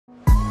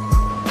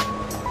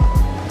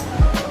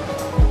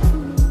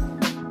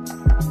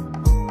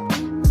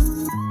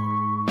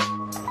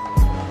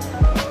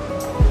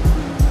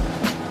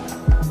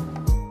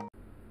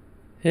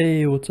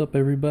Hey, what's up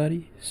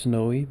everybody?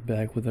 Snowy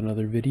back with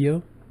another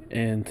video,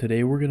 and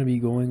today we're going to be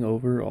going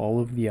over all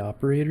of the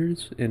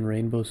operators in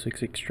Rainbow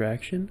Six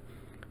Extraction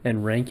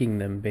and ranking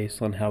them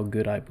based on how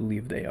good I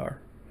believe they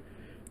are.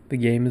 The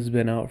game has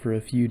been out for a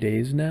few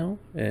days now,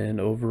 and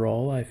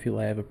overall I feel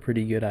I have a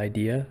pretty good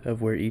idea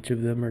of where each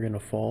of them are going to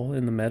fall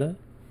in the meta.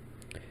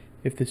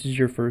 If this is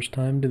your first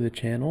time to the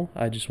channel,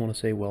 I just want to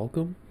say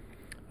welcome.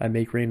 I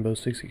make Rainbow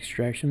Six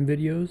Extraction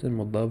videos and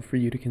would love for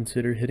you to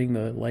consider hitting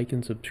the like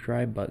and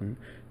subscribe button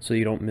so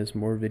you don't miss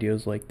more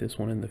videos like this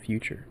one in the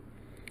future.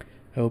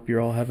 I hope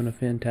you're all having a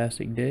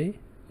fantastic day,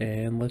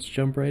 and let's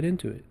jump right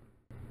into it.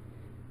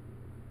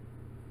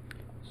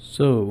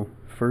 So,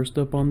 first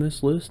up on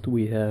this list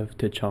we have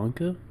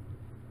Tachanka.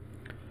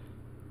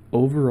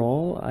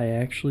 Overall, I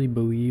actually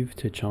believe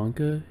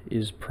Tachanka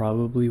is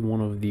probably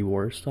one of the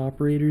worst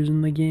operators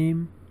in the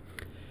game.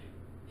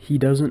 He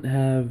doesn't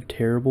have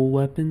terrible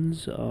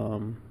weapons.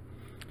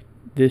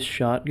 This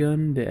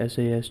shotgun, the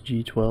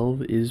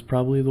SASG-12, is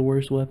probably the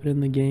worst weapon in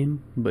the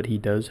game, but he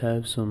does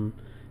have some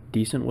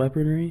decent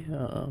weaponry.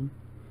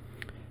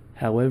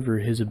 However,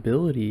 his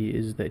ability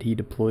is that he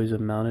deploys a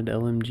mounted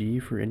LMG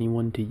for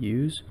anyone to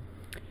use.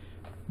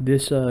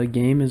 This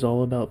game is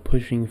all about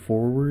pushing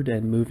forward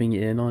and moving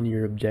in on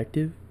your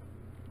objective,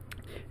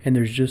 and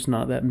there's just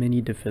not that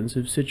many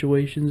defensive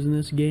situations in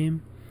this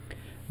game.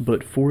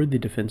 But for the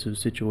defensive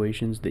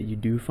situations that you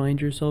do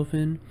find yourself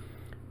in,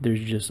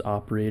 there's just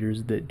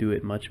operators that do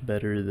it much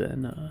better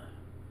than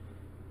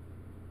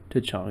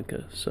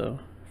Tachanka. So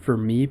for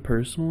me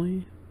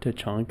personally,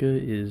 Tachanka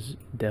is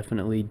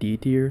definitely D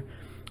tier,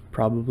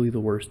 probably the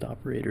worst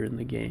operator in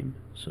the game.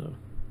 So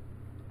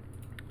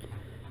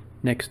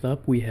next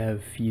up we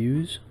have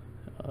Fuse.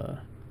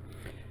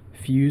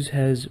 Fuse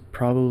has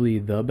probably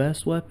the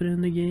best weapon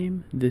in the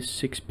game. This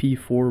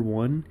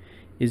 6P41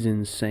 is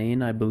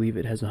insane. I believe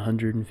it has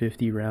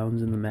 150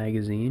 rounds in the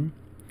magazine.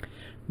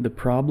 The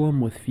problem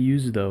with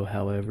Fuse though,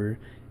 however,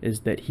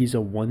 is that he's a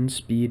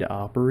 1-speed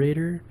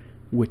operator,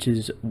 which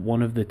is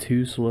one of the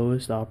 2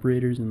 slowest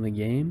operators in the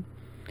game.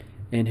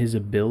 And his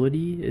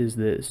ability is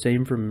the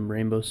same from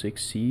Rainbow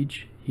Six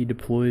Siege. He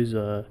deploys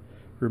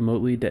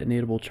remotely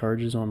detonatable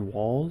charges on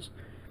walls,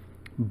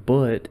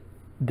 but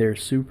they're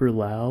super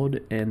loud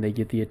and they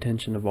get the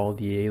attention of all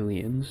the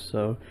aliens,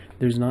 so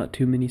there's not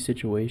too many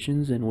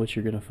situations in which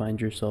you're going to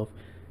find yourself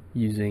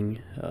using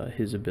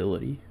his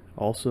ability.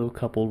 Also,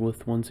 coupled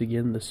with, once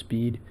again, the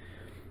speed,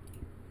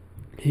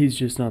 he's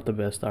just not the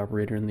best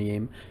operator in the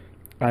game.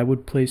 I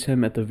would place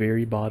him at the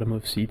very bottom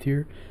of C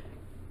tier.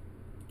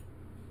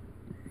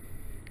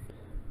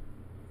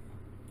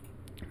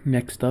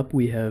 Next up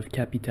we have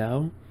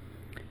Capitao.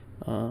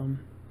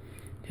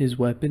 His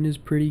weapon is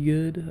pretty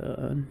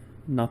good.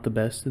 Not the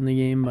best in the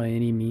game by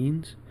any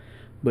means,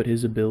 but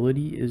his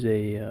ability is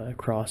a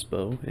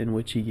crossbow in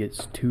which he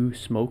gets 2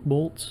 smoke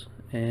bolts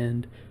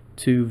and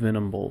 2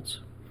 venom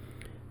bolts.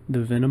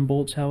 The venom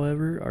bolts,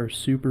 however, are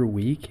super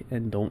weak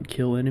and don't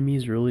kill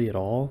enemies really at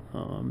all.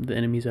 The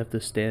enemies have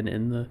to stand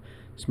in the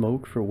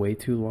smoke for way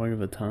too long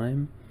of a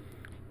time,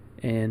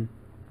 and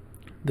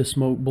the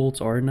smoke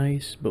bolts are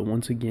nice, but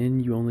once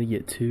again you only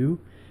get 2.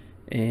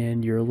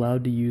 And you're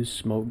allowed to use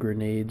smoke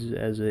grenades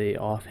as a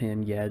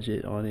offhand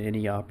gadget on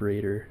any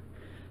operator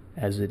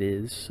as it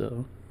is.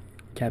 So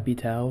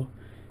Capitao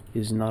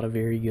is not a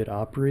very good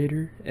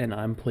operator, and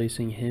I'm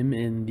placing him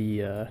in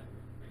the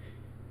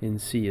in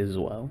C as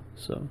well.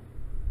 So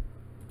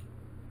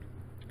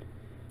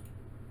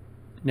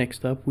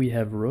next up we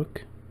have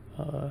Rook.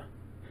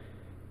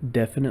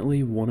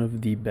 Definitely one of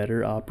the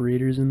better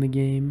operators in the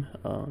game.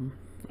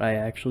 I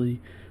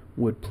actually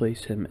would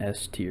place him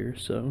S tier.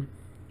 So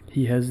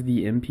he has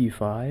the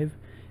MP5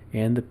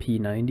 and the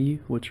P90,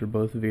 which are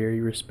both very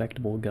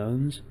respectable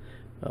guns.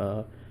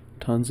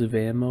 Tons of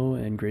ammo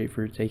and great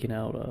for taking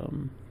out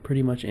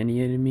pretty much any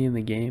enemy in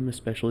the game,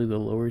 especially the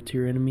lower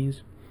tier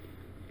enemies.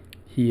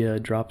 He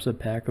drops a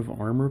pack of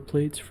armor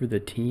plates for the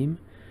team,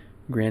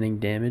 granting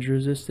damage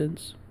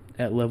resistance.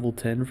 At level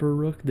 10 for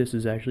Rook, this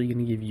is actually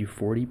going to give you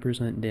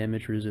 40%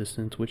 damage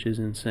resistance, which is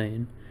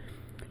insane.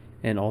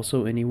 And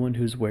also anyone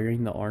who's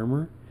wearing the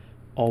armor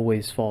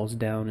always falls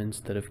down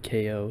instead of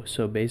KO.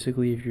 So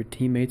basically, if your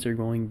teammates are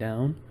going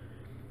down,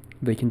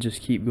 they can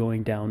just keep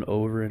going down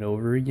over and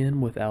over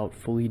again without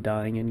fully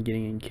dying and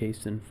getting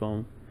encased in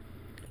foam.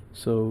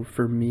 So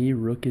for me,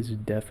 Rook is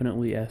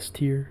definitely S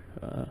tier.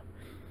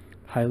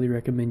 Highly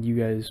recommend you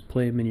guys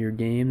play him in your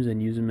games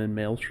and use him in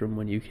Maelstrom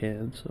when you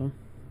can. So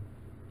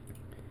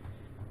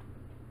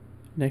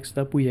next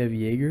up we have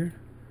Jaeger.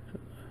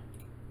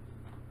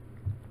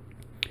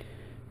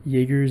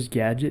 Jaeger's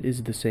gadget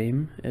is the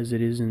same as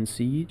it is in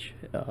Siege,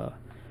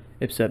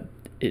 except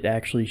it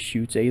actually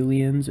shoots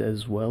aliens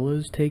as well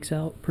as takes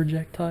out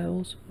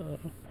projectiles.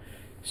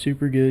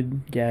 Super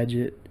good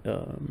gadget,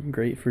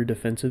 great for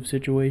defensive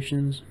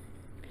situations.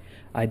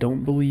 I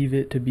don't believe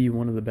it to be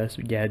one of the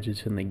best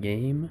gadgets in the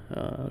game,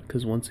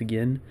 because once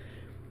again,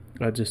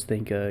 I just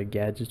think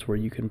gadgets where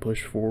you can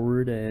push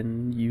forward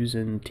and use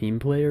in team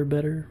play are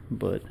better,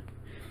 but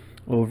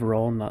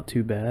overall not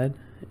too bad.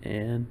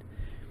 And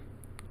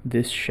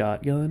This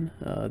shotgun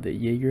that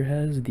Jaeger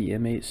has, the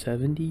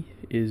M870,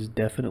 is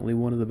definitely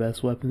one of the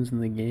best weapons in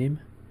the game.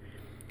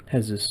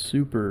 Has a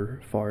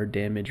super far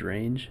damage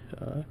range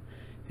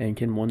and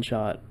can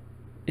one-shot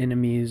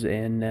enemies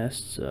and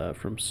nests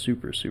from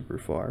super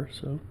far.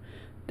 So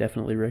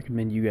definitely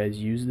recommend you guys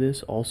use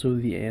this. Also,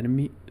 the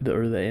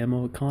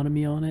ammo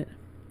economy on it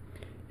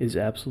is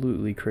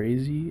absolutely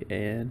crazy,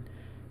 and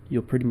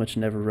you'll pretty much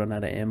never run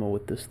out of ammo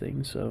with this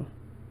thing. So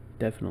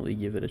definitely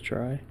give it a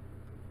try.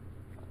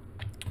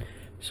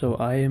 So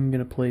I am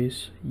gonna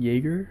place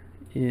Jaeger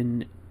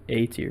in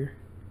A tier.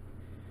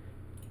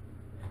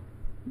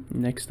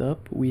 Next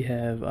up, we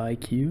have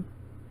IQ.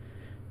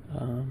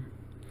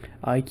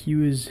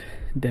 IQ is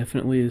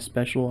definitely a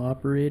special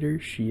operator.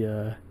 She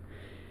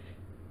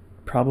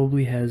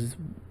probably has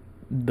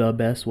the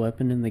best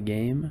weapon in the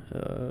game.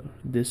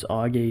 This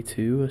AUG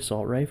A2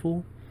 assault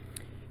rifle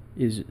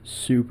is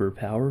super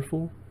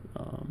powerful.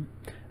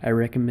 I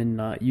recommend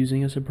not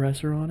using a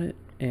suppressor on it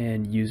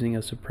and using a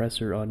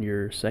suppressor on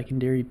your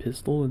secondary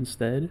pistol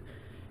instead,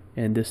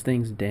 and this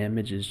thing's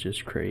damage is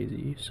just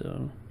crazy.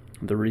 So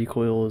the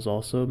recoil is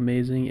also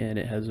amazing, and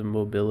it has a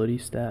mobility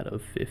stat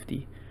of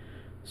 50.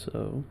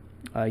 So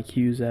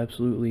IQ is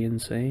absolutely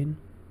insane.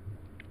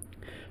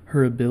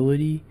 Her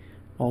ability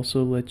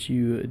also lets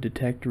you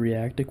detect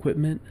react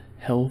equipment,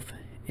 health,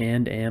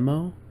 and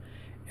ammo,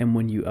 and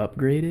when you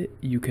upgrade it,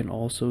 you can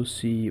also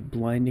see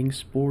blinding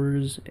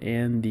spores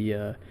and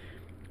the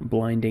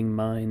blinding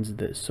mines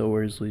that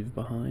sowers leave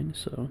behind.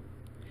 So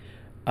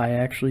I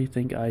actually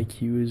think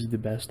IQ is the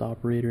best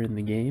operator in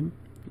the game,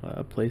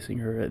 placing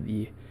her at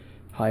the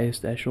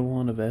highest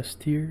echelon of S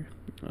tier.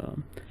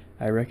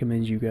 I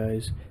recommend you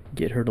guys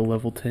get her to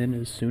level 10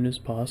 as soon as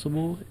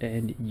possible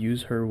and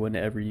use her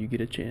whenever you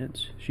get a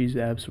chance. She's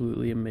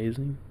absolutely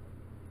amazing.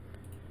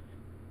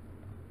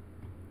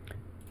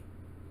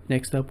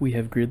 Next up, we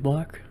have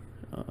Gridlock.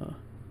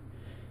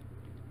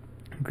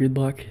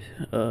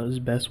 Gridlock's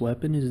best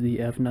weapon is the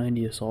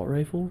F90 assault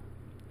rifle.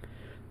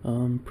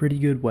 Pretty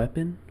good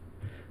weapon.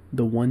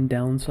 The one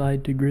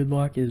downside to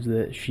Gridlock is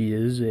that she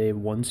is a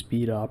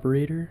one-speed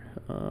operator.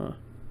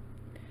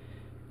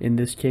 In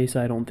this case,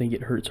 I don't think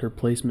it hurts her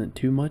placement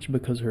too much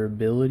because her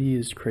ability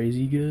is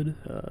crazy good.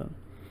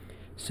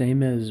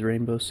 Same as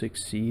Rainbow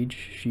Six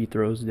Siege, she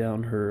throws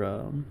down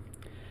her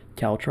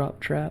caltrop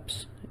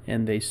traps,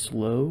 and they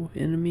slow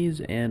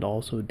enemies and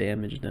also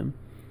damage them.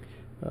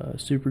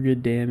 Super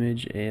good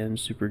damage and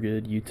super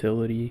good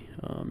utility,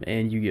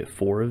 and you get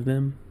 4 of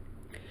them.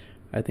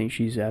 I think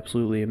she's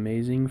absolutely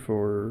amazing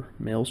for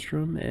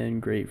Maelstrom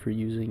and great for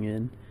using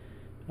in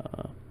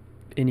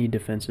any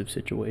defensive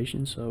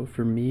situation. So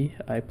for me,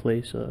 I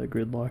place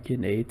Gridlock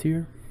in A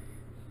tier.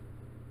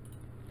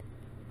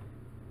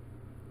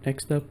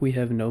 Next up, we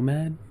have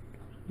Nomad.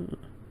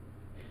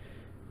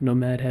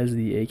 Nomad has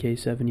the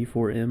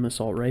AK-74M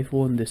assault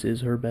rifle, and this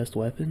is her best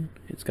weapon.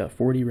 It's got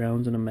 40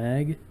 rounds in a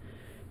mag,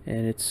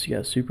 and it's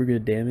got super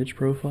good damage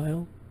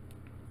profile.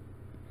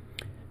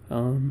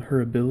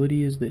 Her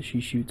ability is that she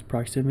shoots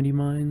proximity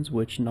mines,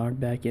 which knock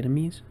back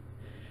enemies.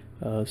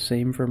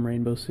 Same from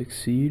Rainbow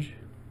Six Siege.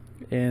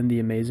 And the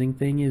amazing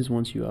thing is,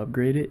 once you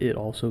upgrade it, it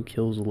also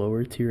kills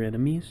lower tier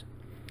enemies.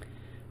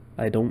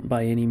 I don't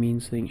by any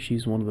means think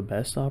she's one of the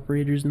best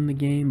operators in the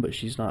game, but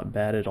she's not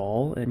bad at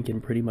all and can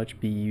pretty much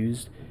be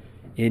used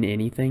in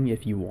anything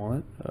if you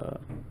want.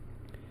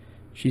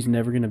 She's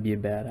never going to be a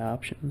bad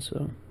option,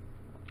 so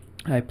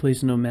I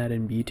place Nomad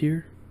in B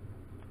tier.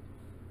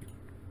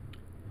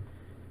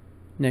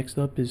 Next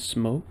up is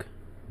Smoke.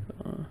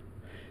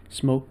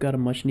 Smoke got a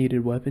much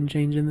needed weapon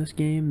change in this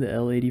game. The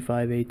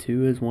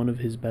L85A2 is one of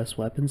his best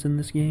weapons in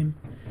this game.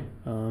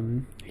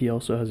 He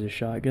also has a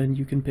shotgun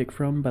you can pick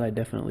from, but I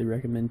definitely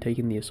recommend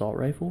taking the assault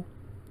rifle.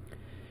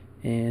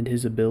 And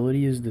his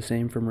ability is the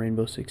same from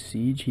Rainbow Six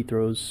Siege. He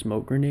throws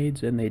smoke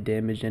grenades and they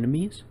damage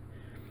enemies.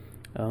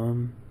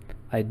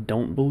 I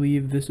don't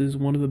believe this is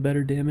one of the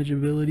better damage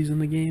abilities in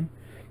the game.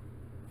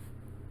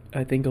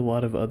 I think a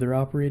lot of other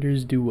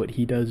operators do what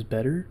he does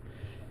better,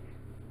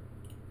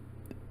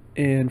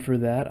 and for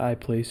that I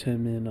place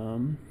him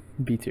in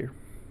B tier.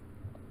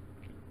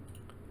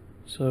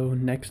 So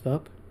next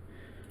up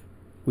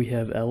we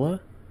have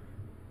Ela.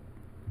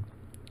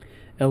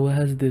 Ela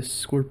has this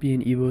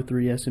Scorpion Evo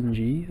 3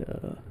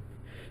 SMG.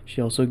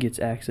 She also gets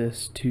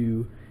access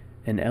to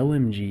an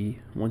LMG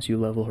once you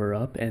level her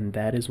up, and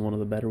that is one of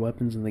the better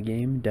weapons in the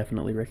game.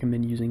 Definitely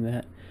recommend using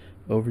that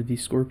over the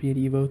Scorpion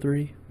Evo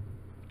 3,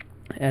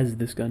 as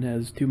this gun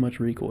has too much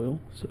recoil.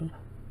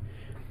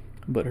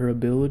 But her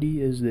ability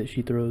is that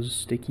she throws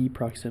sticky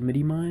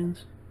proximity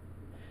mines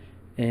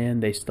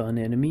and they stun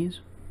enemies.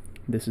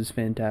 This is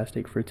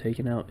fantastic for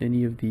taking out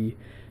any of the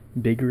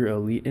bigger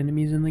elite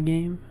enemies in the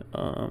game.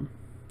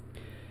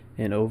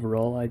 And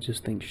overall, I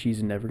just think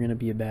she's never going to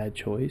be a bad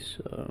choice.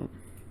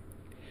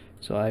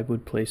 So I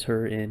would place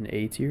her in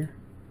A tier.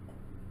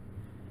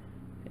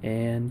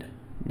 And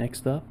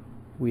next up,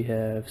 we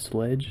have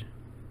Sledge.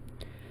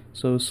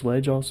 So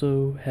Sledge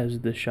also has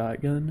the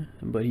shotgun,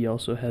 but he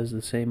also has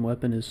the same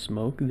weapon as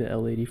Smoke, the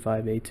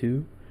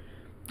L85A2.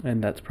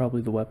 and that's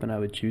probably the weapon I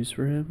would choose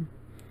for him.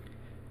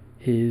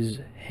 His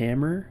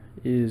hammer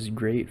is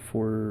great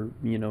for,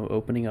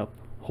 opening up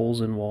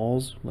holes in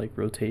walls, like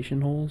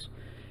rotation holes.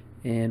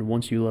 And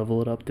once you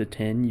level it up to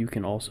 10, you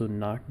can also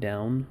knock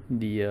down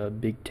the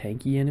big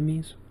tanky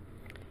enemies.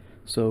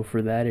 So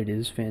for that, it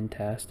is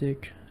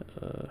fantastic.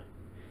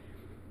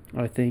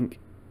 I think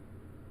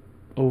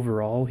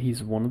overall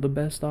he's one of the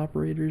best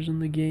operators in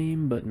the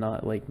game, but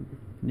not like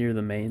near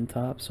the main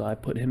top. So I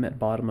put him at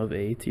bottom of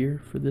A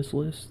tier for this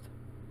list.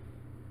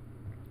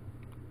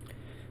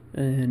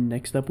 And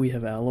next up we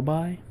have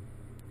Alibi.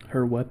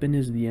 Her weapon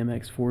is the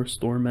MX4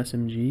 Storm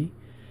SMG,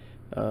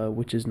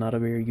 which is not a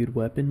very good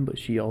weapon, but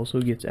she also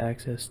gets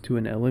access to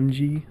an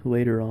LMG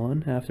later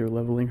on after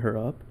leveling her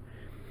up,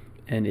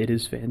 and it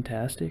is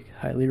fantastic.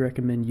 Highly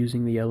recommend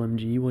using the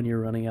LMG when you're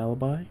running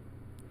Alibi.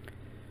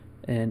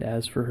 And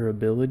as for her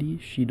ability,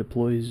 she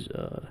deploys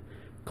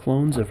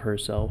clones of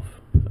herself,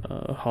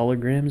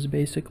 holograms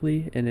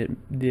basically, and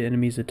the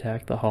enemies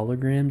attack the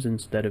holograms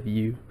instead of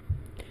you.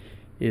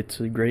 It's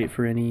great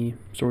for any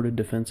sort of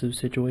defensive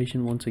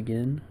situation once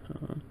again.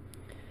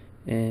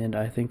 And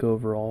I think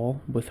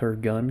overall, with her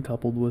gun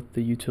coupled with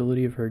the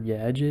utility of her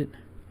gadget,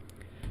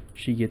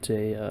 she gets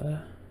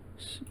a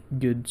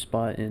good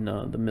spot in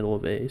the middle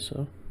of A.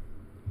 So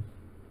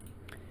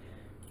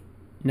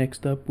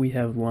next up we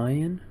have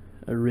Lion.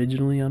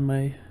 Originally on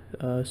my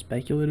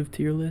speculative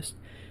tier list,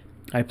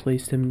 I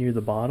placed him near the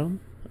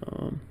bottom,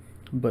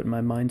 but my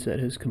mindset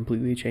has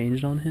completely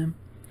changed on him.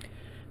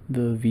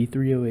 The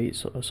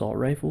V308 assault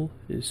rifle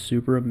is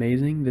super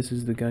amazing. This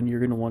is the gun you're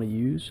going to want to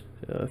use.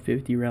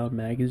 50 round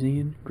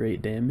magazine,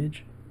 great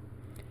damage.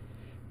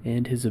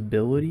 And his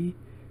ability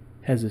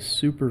has a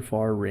super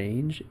far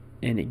range,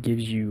 and it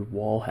gives you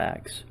wall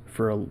hacks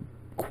for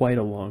quite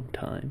a long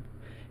time.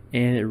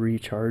 And it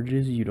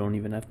recharges. You don't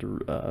even have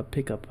to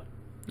pick up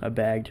a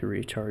bag to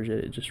recharge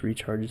it. It just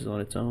recharges on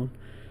its own.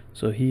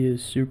 So he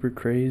is super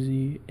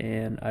crazy,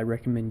 and I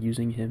recommend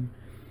using him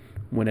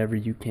whenever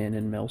you can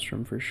in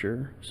Maelstrom for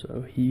sure.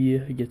 So he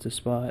gets a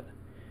spot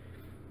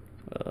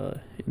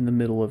in the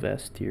middle of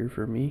S tier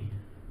for me.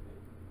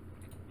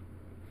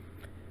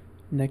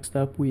 Next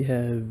up we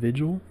have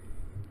Vigil.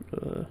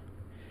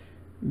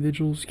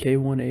 Vigil's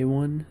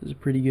K1A1 is a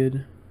pretty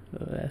good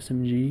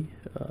SMG,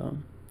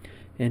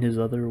 and his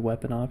other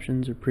weapon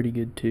options are pretty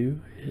good too.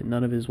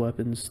 None of his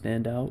weapons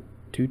stand out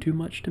too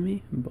much to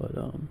me, but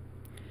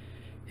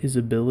his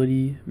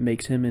ability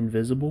makes him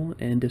invisible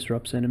and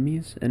disrupts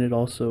enemies, and it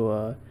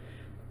also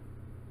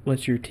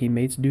lets your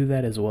teammates do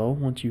that as well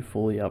once you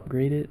fully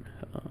upgrade it.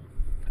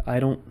 I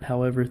don't,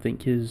 however,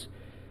 think his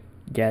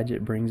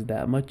gadget brings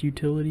that much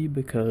utility,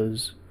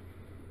 because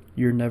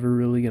you're never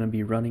really going to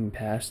be running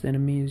past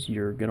enemies.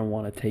 You're going to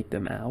want to take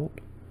them out.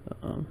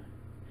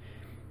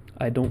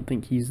 I don't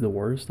think he's the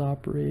worst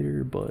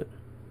operator, but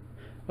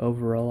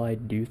overall I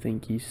do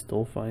think he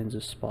still finds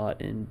a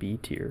spot in B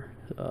tier.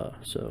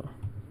 So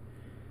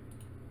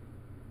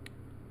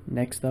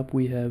next up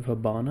we have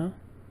Hibana.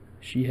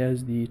 She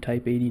has the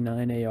Type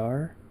 89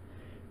 AR,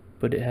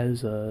 but it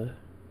has a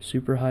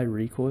super high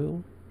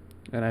recoil,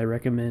 and I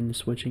recommend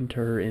switching to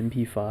her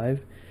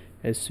MP5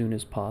 as soon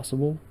as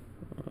possible.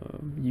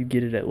 You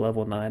get it at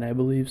level 9, I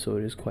believe, so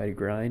it is quite a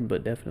grind,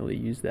 but definitely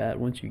use that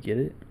once you get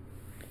it.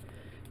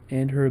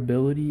 And her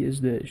ability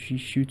is that she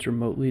shoots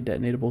remotely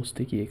detonatable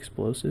sticky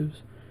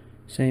explosives,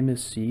 same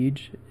as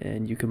Siege,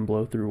 and you can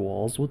blow through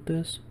walls with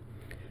this.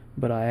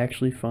 But I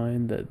actually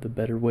find that the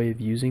better way of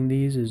using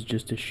these is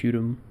just to shoot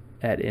them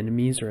at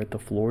enemies or at the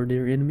floor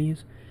near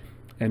enemies,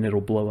 and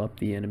it'll blow up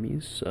the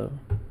enemies. So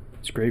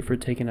it's great for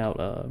taking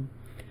out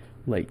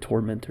like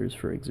tormentors,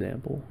 for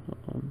example.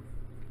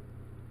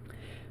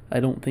 I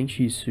don't think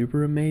she's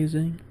super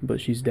amazing, but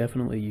she's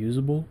definitely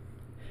usable,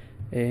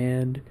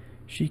 and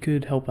she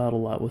could help out a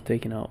lot with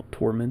taking out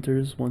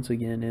tormentors once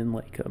again in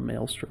like a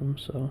Maelstrom.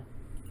 So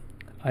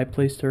I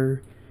placed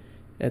her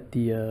at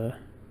the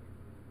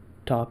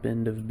top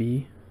end of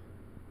B.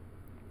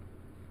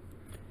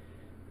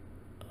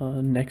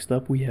 Next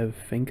up we have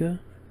Finka.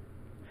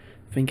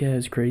 Finka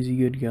has crazy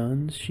good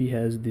guns. She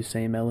has the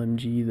same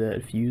LMG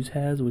that Fuse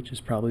has, which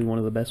is probably one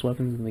of the best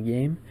weapons in the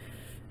game,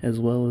 as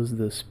well as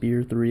the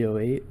Spear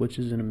 308, which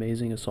is an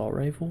amazing assault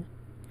rifle.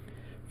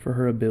 For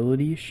her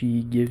ability,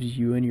 she gives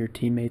you and your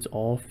teammates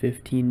all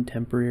 15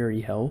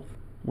 temporary health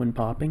when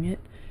popping it,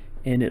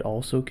 and it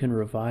also can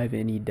revive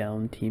any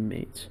down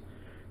teammates.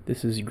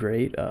 This is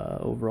great.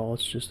 Overall,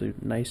 it's just a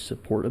nice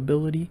support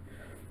ability,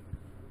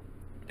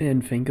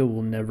 and Finka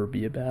will never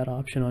be a bad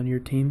option on your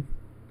team.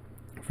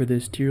 For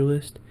this tier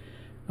list,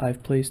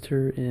 I've placed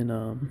her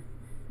in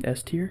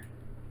S tier.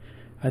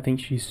 I think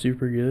she's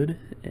super good,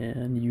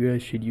 and you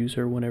guys should use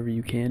her whenever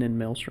you can in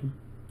Maelstrom.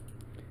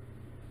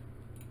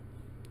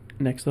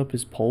 Next up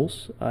is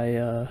Pulse.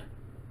 I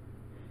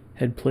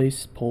had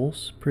placed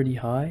Pulse pretty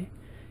high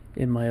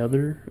in my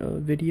other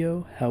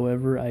video.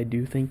 However, I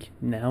do think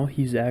now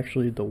he's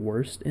actually the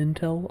worst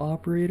intel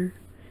operator.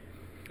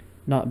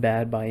 Not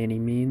bad by any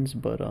means,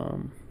 but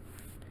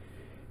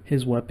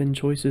His weapon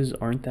choices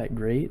aren't that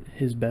great.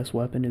 His best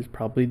weapon is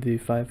probably the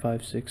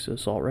 5.56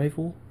 assault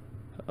rifle.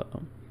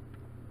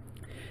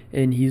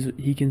 And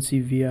he can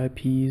see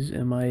VIPs,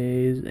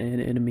 MIAs, and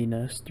enemy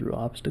nests through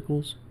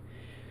obstacles.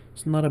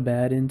 It's not a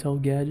bad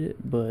intel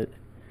gadget, but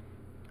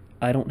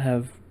I don't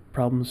have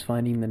problems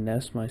finding the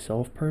nest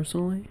myself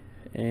personally,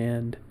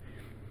 and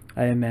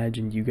I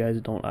imagine you guys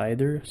don't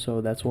either,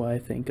 so that's why I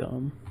think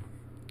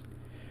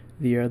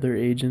the other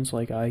agents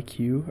like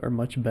IQ are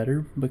much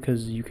better,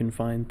 because you can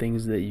find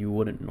things that you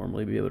wouldn't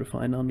normally be able to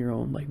find on your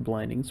own, like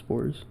blinding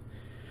spores.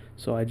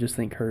 So I just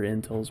think her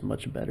intel is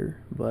much better,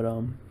 but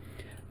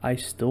I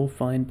still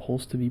find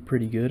Pulse to be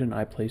pretty good, and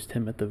I placed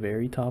him at the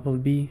very top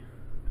of B.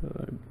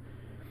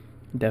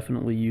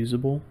 Definitely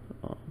usable,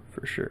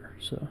 for sure.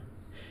 So,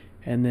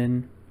 and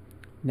then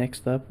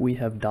next up we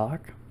have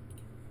Doc.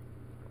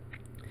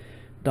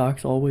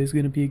 Doc's always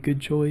going to be a good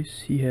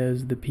choice. He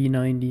has the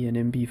P90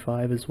 and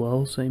MP5 as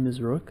well, same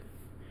as Rook,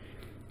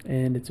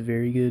 and it's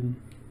very good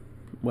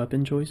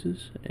weapon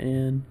choices.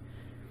 And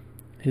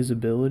his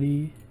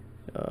ability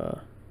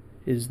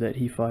is that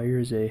he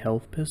fires a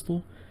health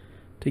pistol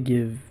to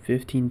give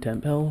 15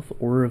 temp health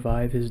or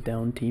revive his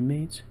downed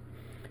teammates.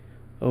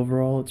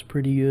 Overall, it's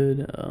pretty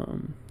good.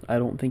 I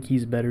don't think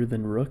he's better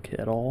than Rook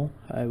at all.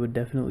 I would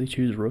definitely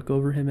choose Rook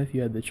over him if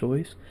you had the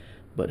choice,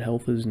 but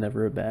health is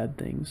never a bad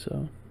thing.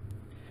 So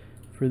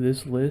for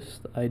this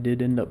list, I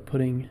did end up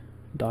putting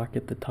Doc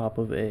at the top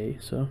of A.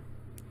 So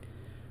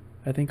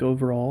I think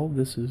overall,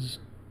 this is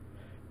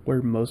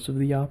where most of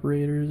the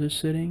operators are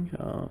sitting.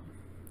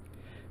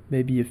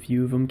 Maybe a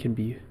few of them can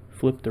be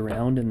flipped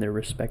around in their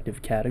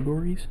respective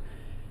categories.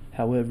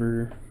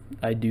 However,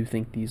 I do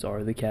think these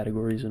are the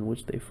categories in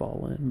which they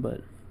fall in.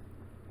 But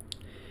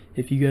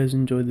if you guys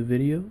enjoyed the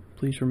video,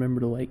 please remember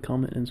to like,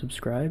 comment, and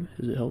subscribe,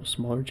 as it helps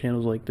smaller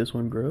channels like this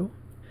one grow.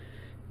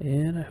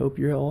 And I hope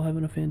you're all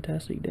having a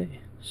fantastic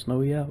day.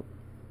 Snowy out.